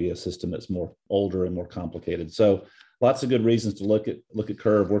opposed to maybe a system that's more older and more complicated. So lots of good reasons to look at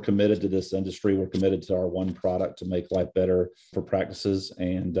Curve. We're committed to this industry. We're committed to our one product to make life better for practices,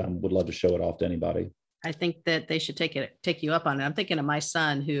 and would love to show it off to anybody. I think that they should take you up on it. I'm thinking of my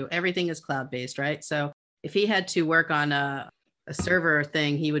son, who everything is cloud-based, right? So if he had to work on a server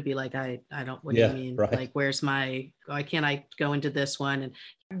thing, he would be like, I don't, what do you mean? Right. Like, why can't I go into this one?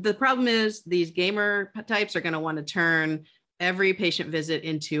 And the problem is these gamer types are going to want to turn every patient visit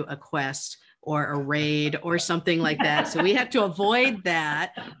into a quest or a raid or something like that. So we have to avoid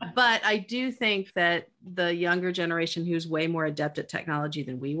that. But I do think that the younger generation, who's way more adept at technology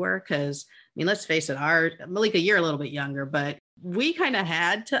than we were, because let's face it, Malika, you're a little bit younger, but we kind of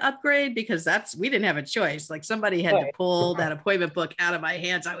had to upgrade because we didn't have a choice. Like, somebody had to pull that appointment book out of my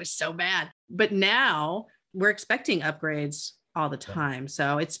hands. I was so mad. But now we're expecting upgrades all the time.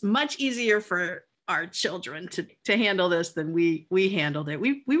 So it's much easier for our children to handle this than we handled it.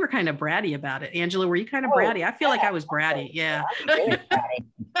 We were kind of bratty about it. Angela, were you kind of bratty? I feel like I was bratty. Yeah. I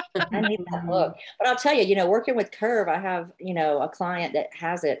need that look. But I'll tell you, working with Curve, I have, a client that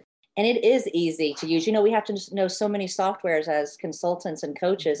has it, and it is easy to use. We have to know so many softwares as consultants and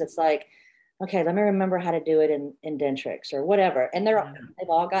coaches. It's like, okay, let me remember how to do it in Dentrix or whatever. And they've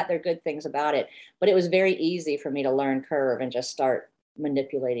all got their good things about it. But it was very easy for me to learn Curve and just start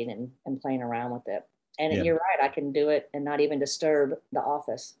manipulating and playing around with it. And you're right, I can do it and not even disturb the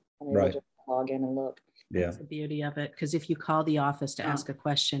office. Right. Just log in and look. Yeah. That's the beauty of it. Because if you call the office to ask a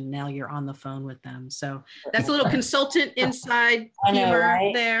question, now you're on the phone with them. So that's a little consultant inside humor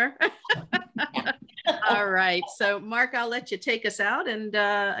there. All right. So Mark, I'll let you take us out. And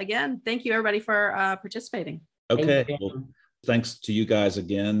again, thank you everybody for participating. Okay. Well, thanks to you guys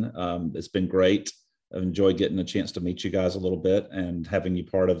again. It's been great. I've enjoyed getting a chance to meet you guys a little bit and having you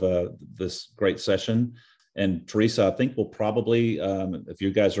part of this great session. And Teresa, I think we'll probably, if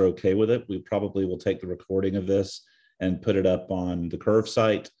you guys are okay with it, we probably will take the recording of this and put it up on the Curve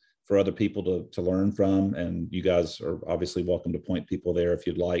site for other people to learn from. And you guys are obviously welcome to point people there if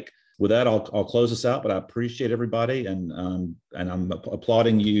you'd like. With that, I'll close us out, but I appreciate everybody. And I'm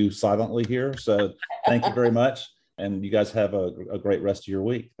applauding you silently here. So thank you very much. And you guys have a great rest of your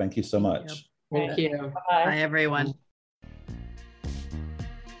week. Thank you so much. Thank you. Bye. Bye, everyone.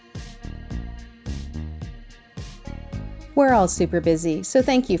 We're all super busy, so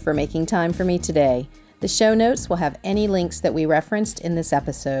thank you for making time for me today. The show notes will have any links that we referenced in this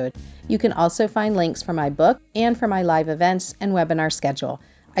episode. You can also find links for my book and for my live events and webinar schedule.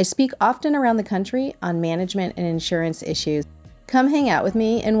 I speak often around the country on management and insurance issues. Come hang out with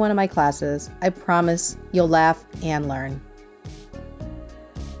me in one of my classes. I promise you'll laugh and learn.